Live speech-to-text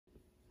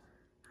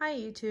Hi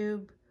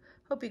YouTube,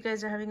 hope you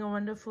guys are having a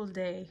wonderful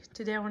day.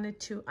 Today I wanted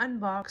to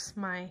unbox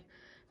my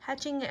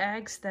hatching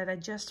eggs that I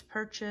just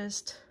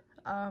purchased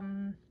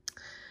a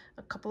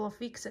couple of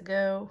weeks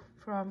ago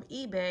from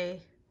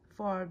eBay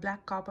for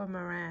black copper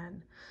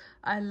Maran.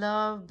 I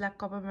love black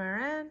copper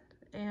Maran,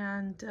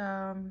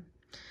 and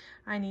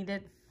I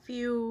needed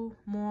few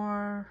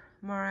more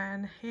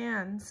Maran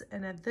hands,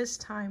 and at this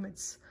time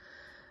it's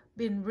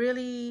been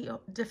really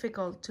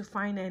difficult to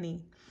find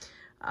any.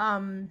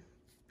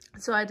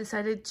 So I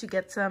decided to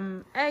get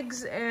some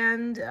eggs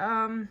and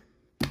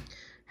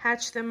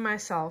hatch them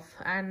myself,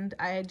 and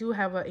I do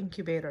have an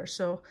incubator,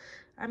 so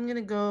I'm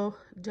gonna go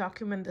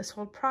document this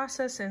whole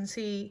process and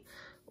see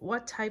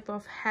what type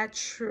of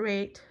hatch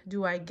rate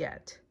do I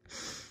get.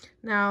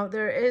 Now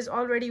there is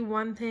already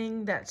one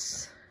thing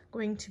that's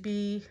going to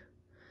be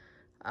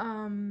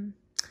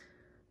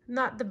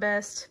not the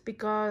best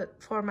because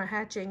for my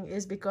hatching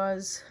is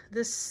because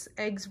this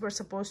eggs were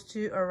supposed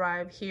to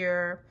arrive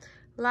here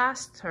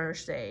last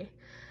Thursday,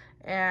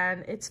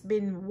 and it's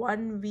been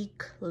 1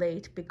 week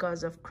late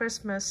because of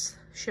Christmas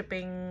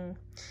shipping,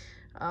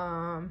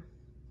 I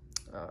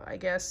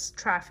guess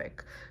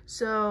traffic.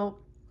 So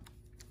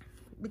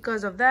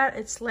because of that,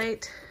 it's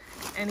late.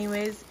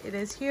 Anyways, it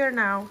is here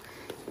now,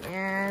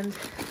 and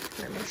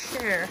let me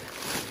share.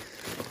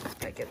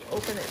 I can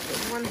open it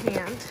with one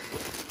hand.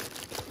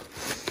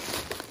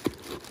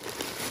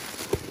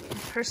 The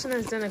person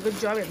has done a good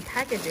job in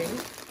packaging,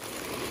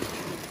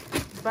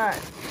 but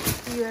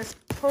US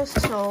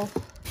Postal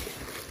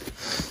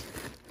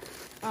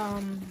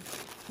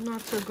not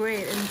so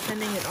great in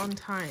sending it on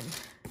time.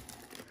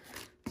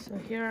 So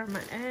here are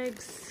my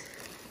eggs.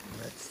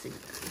 Let's see.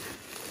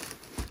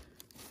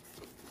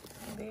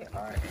 They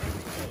are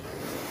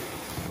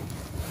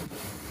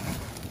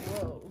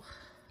whoa,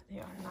 they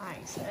are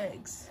nice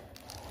eggs.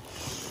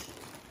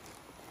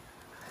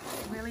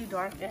 Really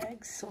dark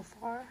eggs so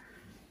far.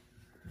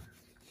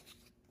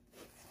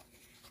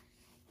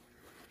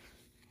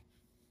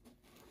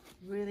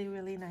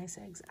 Really nice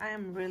eggs. I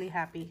am really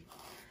happy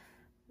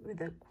with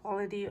the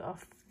quality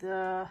of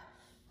the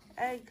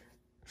egg.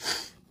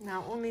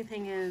 Now only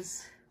thing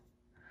is,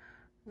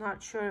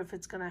 not sure if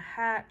it's gonna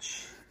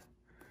hatch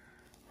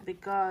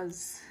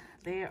because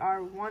they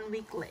are 1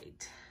 week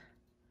late.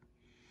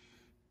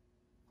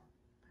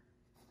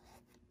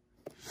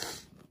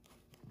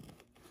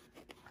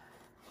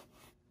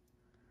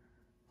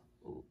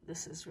 Ooh,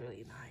 this is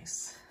really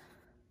nice.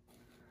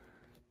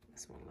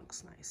 This one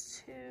looks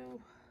nice too.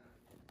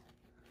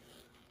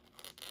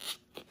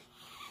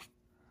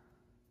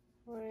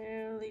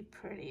 Really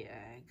pretty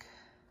egg.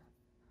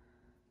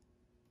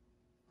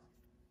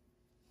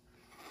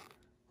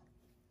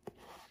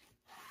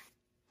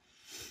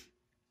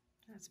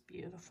 That's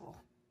beautiful.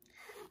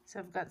 So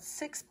I've got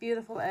 6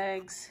 beautiful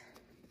eggs,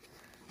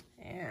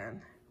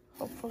 and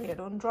hopefully I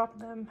don't drop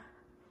them.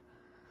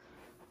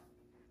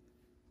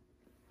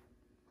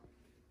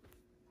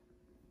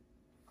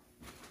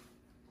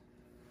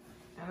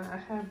 And I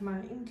have my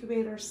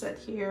incubator set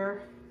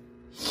here.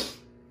 So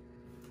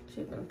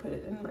I'm gonna put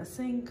it in my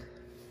sink.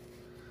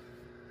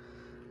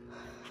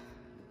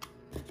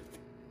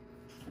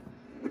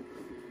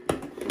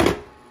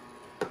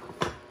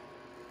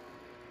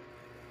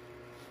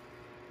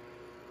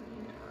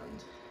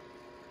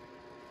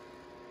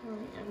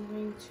 I'm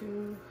going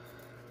to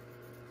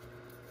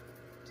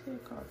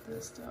take out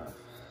this stuff.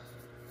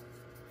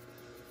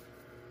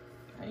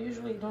 I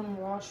usually don't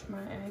wash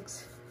my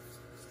eggs.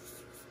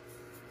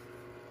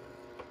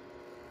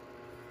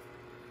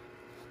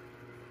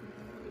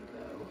 There we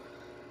go.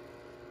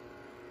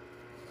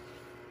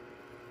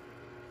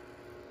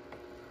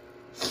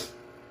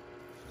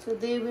 So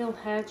they will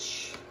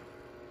hatch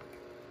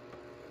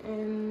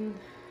in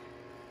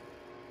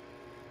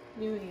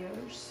New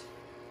Year's.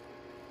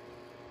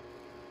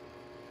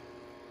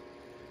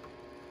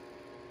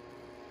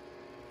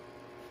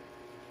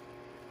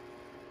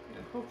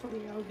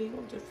 Hopefully I'll be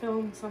able to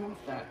film some of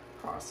that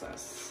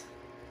process.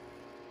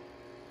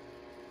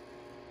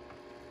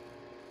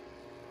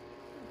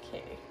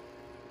 Okay.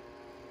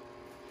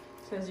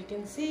 So as you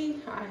can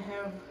see, I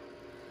have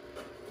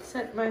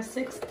set my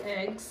 6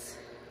 eggs,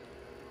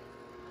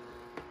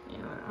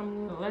 and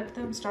I'm gonna let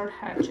them start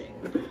hatching.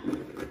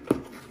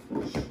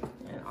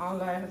 And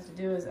all I have to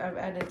do is I've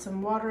added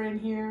some water in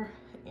here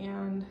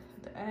and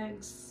the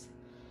eggs,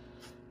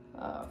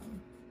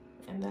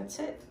 and that's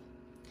it.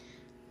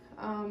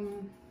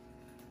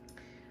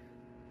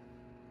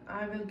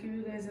 I will give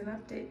you guys an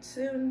update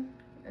soon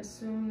as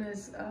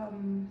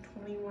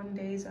 21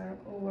 days are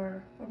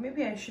over, or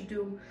maybe I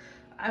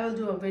will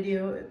do a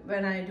video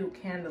when I do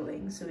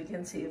candling so we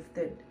can see if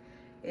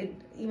it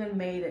even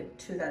made it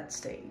to that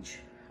stage.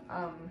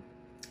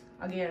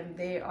 Again,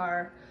 they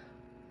are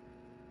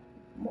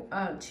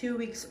 2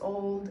 weeks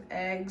old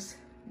eggs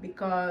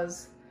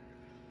because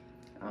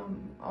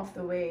of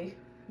the way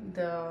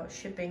the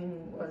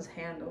shipping was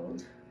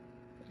handled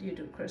due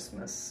to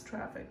Christmas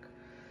traffic.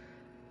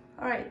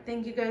 All right,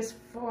 thank you guys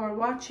for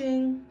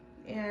watching,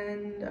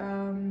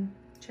 and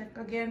check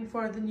again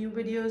for the new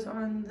videos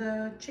on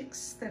the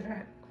chicks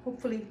that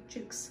hopefully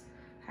chicks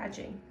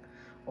hatching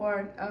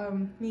or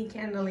me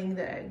candling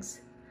the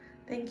eggs.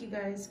 Thank you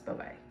guys.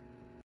 Bye-bye.